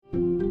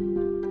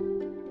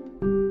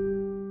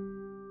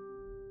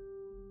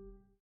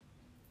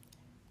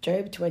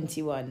Job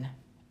 21,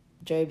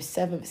 Job's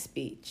seventh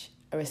speech,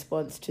 a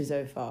response to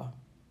Zophar.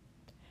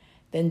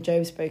 Then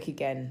Job spoke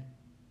again.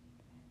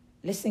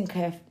 Listen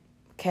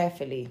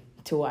carefully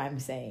to what I'm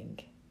saying.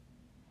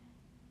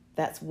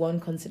 That's one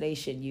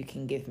consolation you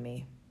can give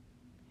me.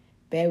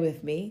 Bear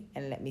with me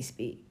and let me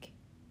speak.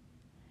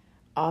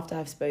 After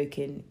I've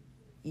spoken,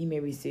 you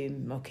may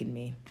resume mocking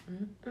me.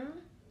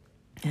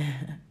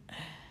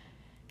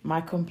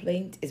 My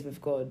complaint is with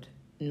God,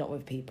 not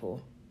with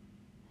people.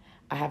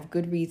 I have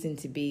good reason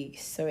to be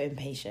so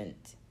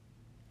impatient.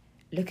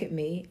 Look at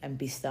me and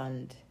be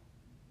stunned.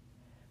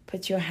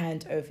 Put your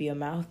hand over your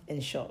mouth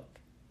in shock.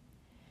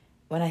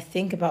 When I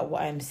think about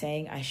what I am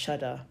saying, I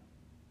shudder.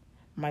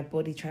 My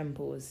body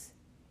trembles.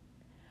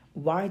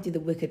 Why do the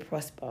wicked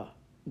prosper,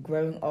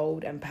 growing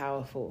old and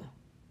powerful?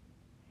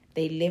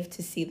 They live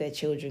to see their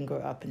children grow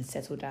up and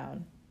settle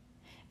down,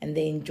 and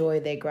they enjoy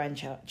their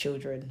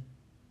grandchildren.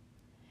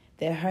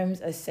 Their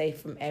homes are safe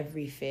from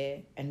every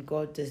fear, and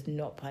God does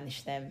not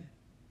punish them.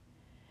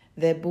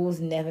 Their bulls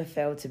never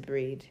fail to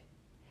breed.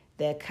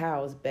 Their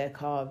cows bear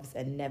calves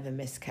and never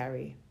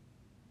miscarry.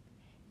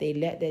 They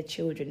let their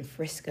children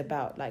frisk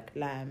about like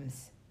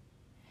lambs.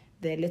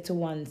 Their little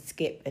ones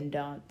skip and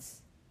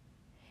dance.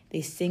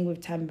 They sing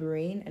with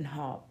tambourine and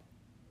harp.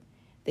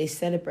 They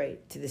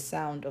celebrate to the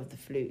sound of the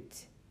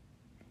flute.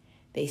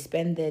 They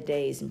spend their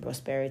days in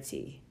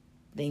prosperity,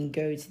 then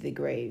go to the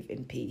grave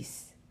in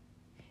peace.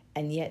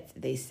 And yet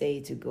they say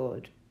to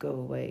God, go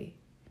away.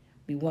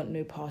 We want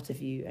no part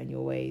of you and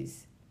your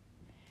ways.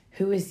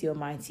 Who is the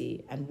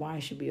Almighty, and why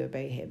should we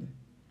obey him?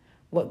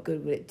 What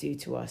good will it do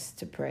to us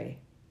to pray?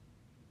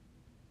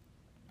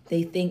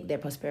 They think their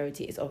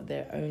prosperity is of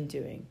their own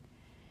doing,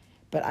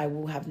 but I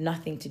will have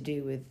nothing to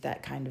do with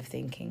that kind of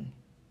thinking.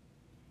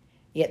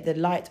 Yet the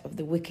light of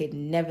the wicked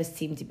never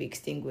seems to be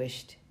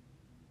extinguished.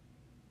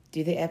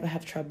 Do they ever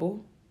have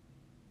trouble?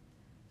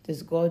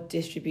 Does God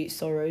distribute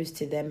sorrows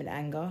to them in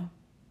anger?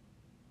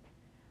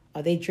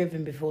 Are they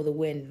driven before the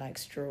wind like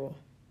straw?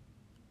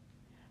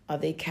 Are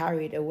they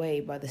carried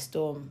away by the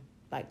storm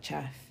like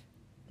chaff?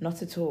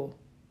 Not at all.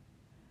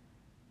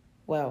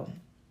 Well,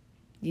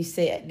 you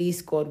say at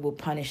least God will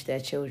punish their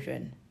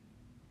children.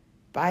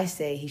 But I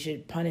say he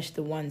should punish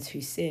the ones who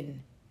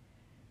sin,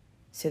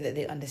 so that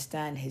they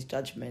understand his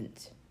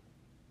judgment.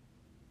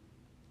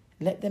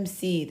 Let them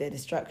see their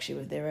destruction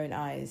with their own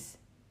eyes.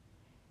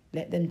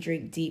 Let them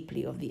drink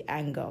deeply of the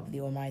anger of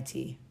the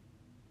Almighty.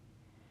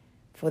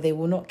 For they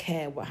will not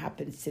care what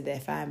happens to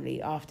their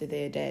family after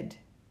they are dead.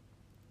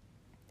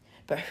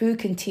 But who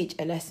can teach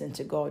a lesson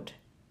to God,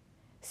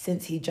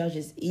 since he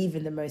judges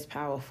even the most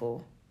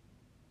powerful?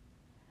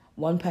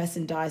 One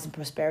person dies in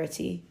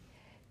prosperity,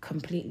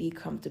 completely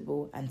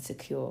comfortable and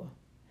secure,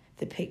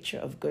 the picture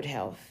of good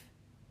health,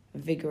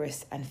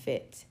 vigorous and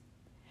fit.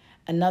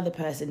 Another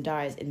person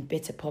dies in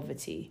bitter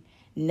poverty,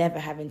 never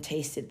having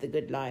tasted the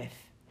good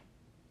life.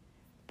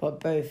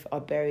 But both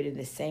are buried in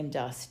the same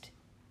dust,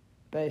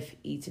 both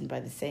eaten by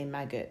the same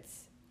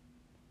maggots.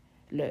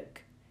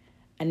 Look,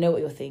 I know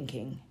what you're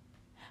thinking.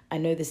 I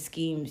know the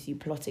schemes you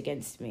plot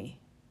against me.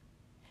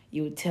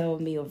 You will tell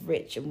me of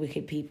rich and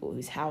wicked people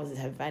whose houses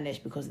have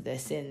vanished because of their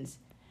sins.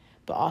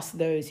 But ask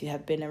those who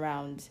have been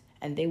around,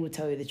 and they will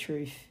tell you the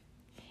truth.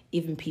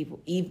 Even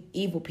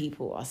evil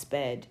people are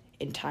spared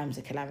in times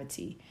of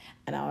calamity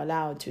and are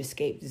allowed to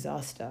escape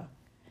disaster.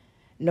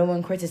 No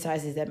one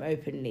criticizes them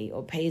openly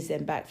or pays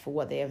them back for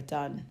what they have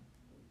done.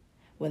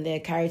 When they are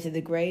carried to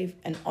the grave,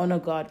 an honor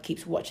guard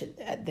keeps watch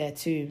at their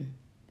tomb.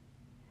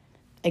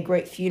 A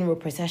great funeral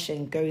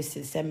procession goes to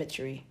the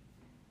cemetery.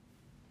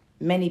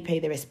 Many pay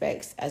their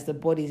respects as the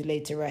body is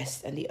laid to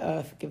rest and the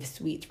earth gives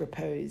sweet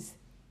repose.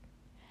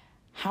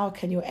 How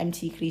can your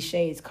empty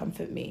cliches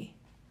comfort me?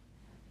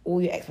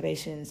 All your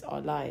explanations are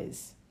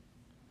lies.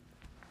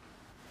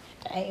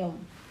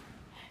 Damn.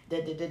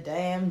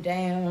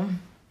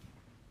 Damn.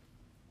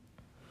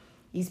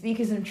 He's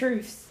speaking some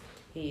truths.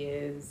 He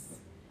is.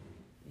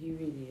 He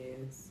really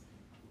is.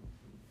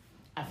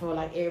 I feel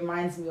like it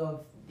reminds me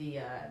of the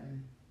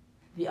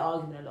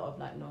argument a lot of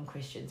like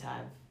non-Christians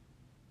have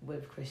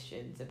with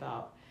Christians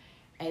about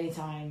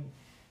anytime,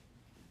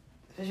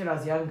 especially when I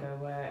was younger,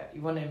 where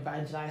you want to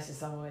evangelize to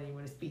someone, you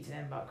want to speak to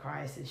them about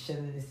Christ and show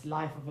them this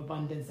life of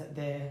abundance that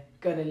they're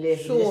gonna live.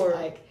 Sure. And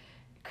just like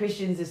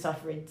Christians are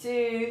suffering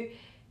too.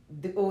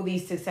 All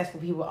these successful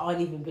people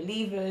aren't even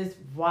believers.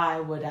 Why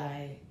would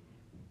I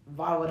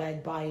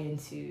buy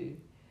into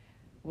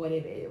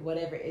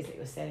whatever it is that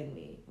you're selling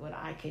me when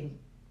I can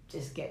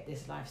just get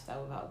this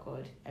lifestyle without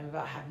God and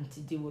without having to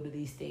do all of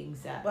these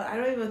things that... But I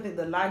don't even think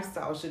the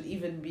lifestyle should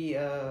even be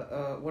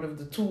one of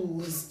the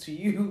tools to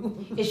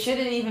you. It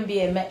shouldn't even be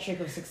a metric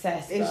of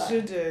success. It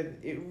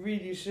shouldn't. It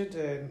really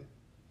shouldn't.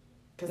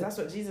 Because that's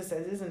what Jesus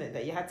says, isn't it?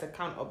 That you had to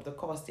count up the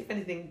cost. If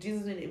anything,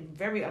 Jesus made it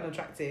very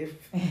unattractive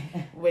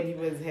when he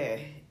was here.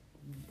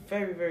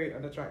 Very, very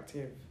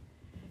unattractive.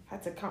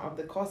 Had to count up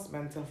the cost,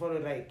 man, to follow.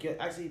 Like,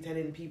 you're actually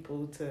telling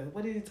people to...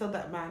 What did he tell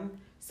that man?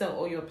 Sell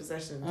all your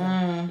possessions.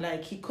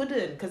 Like, he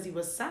couldn't because he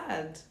was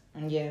sad.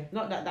 Yeah.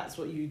 Not that that's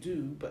what you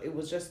do, but it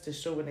was just to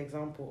show an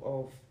example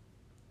of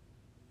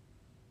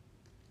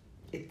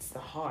it's the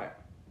heart.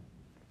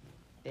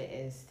 It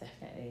is,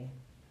 definitely.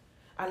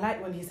 I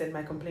like when he said,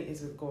 my complaint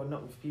is with God,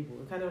 not with people.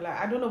 Kind of like,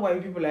 I don't know why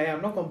you people are here.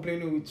 I'm not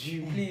complaining with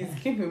you. Please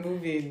keep it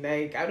moving.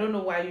 Like, I don't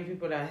know why you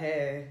people are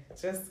here.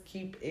 Just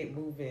keep it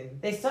moving.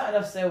 They started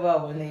off so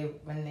well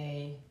when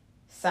they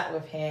sat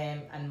with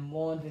him and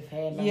mourned with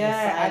him. And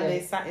yeah, and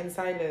they sat in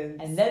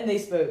silence. And then they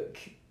spoke.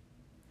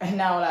 And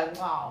now like,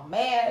 oh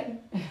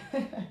man.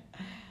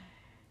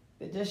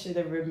 They just should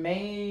have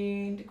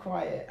remained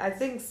quiet. I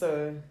think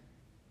so.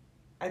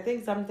 I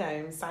think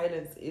sometimes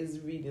silence is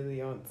really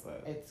the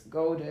answer. It's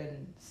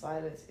golden.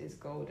 Silence is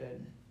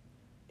golden.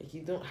 Like,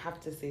 you don't have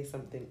to say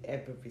something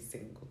every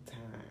single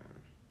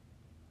time.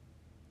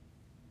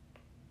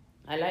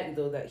 I like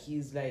though that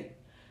he's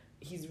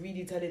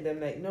really telling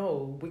them like,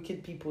 no,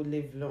 wicked people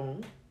live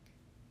long.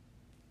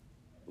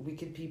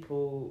 Wicked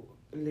people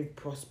live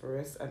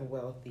prosperous and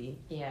wealthy.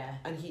 Yeah.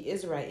 And he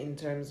is right in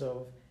terms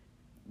of,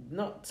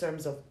 not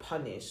terms of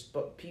punished,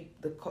 but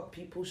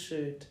people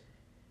should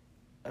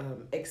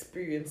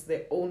experience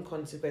their own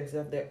consequences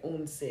of their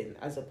own sin,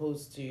 as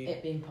opposed to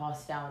it being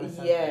passed down or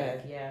something.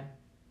 Yeah,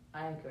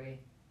 I agree.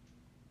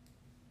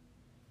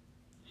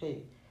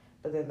 Hey,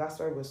 but then that's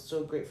why we're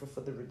so grateful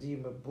for the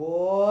Redeemer,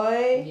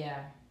 boy.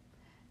 Yeah,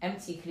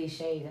 empty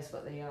cliches, that's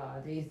what they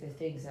are. These are the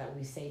things that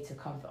we say to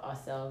comfort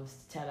ourselves,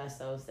 to tell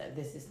ourselves that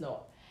this is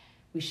not,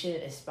 we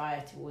shouldn't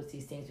aspire towards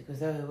these things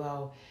because, oh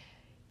well,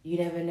 you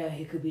never know,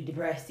 he could be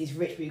depressed, he's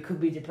rich but he could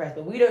be depressed,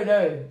 but we don't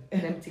know. An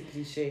empty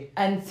cliche.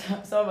 And some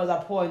of us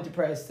are poor and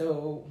depressed,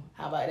 so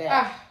how about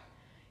that?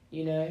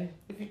 You know?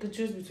 If you could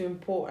choose between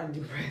poor and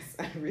depressed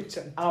and rich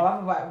and I'll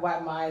have to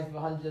wipe my eyes with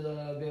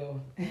 $100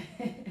 bill.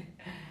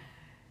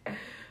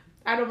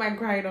 I don't mind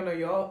crying on a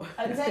yacht.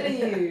 I'm telling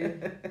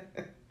you.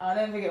 I'll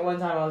never forget one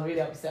time I was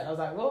really upset. I was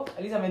like, well,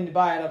 at least I'm in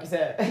Dubai and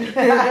upset.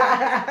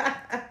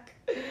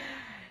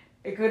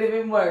 It could have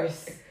been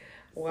worse.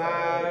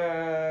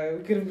 Wow,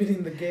 we could have been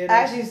in the game. I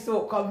actually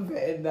sought comfort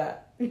in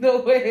that. No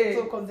way.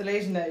 Sought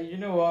consolation that, you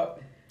know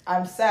what?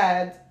 I'm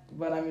sad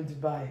when I'm in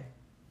Dubai.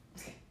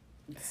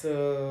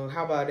 So,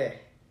 how about it?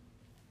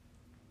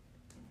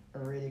 It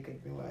really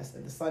could be worse.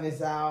 And the sun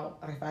is out.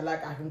 If I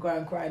like, I can go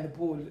and cry in the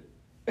pool.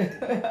 My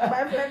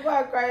friend go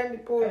and cry in the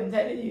pool. I'm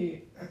telling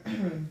you.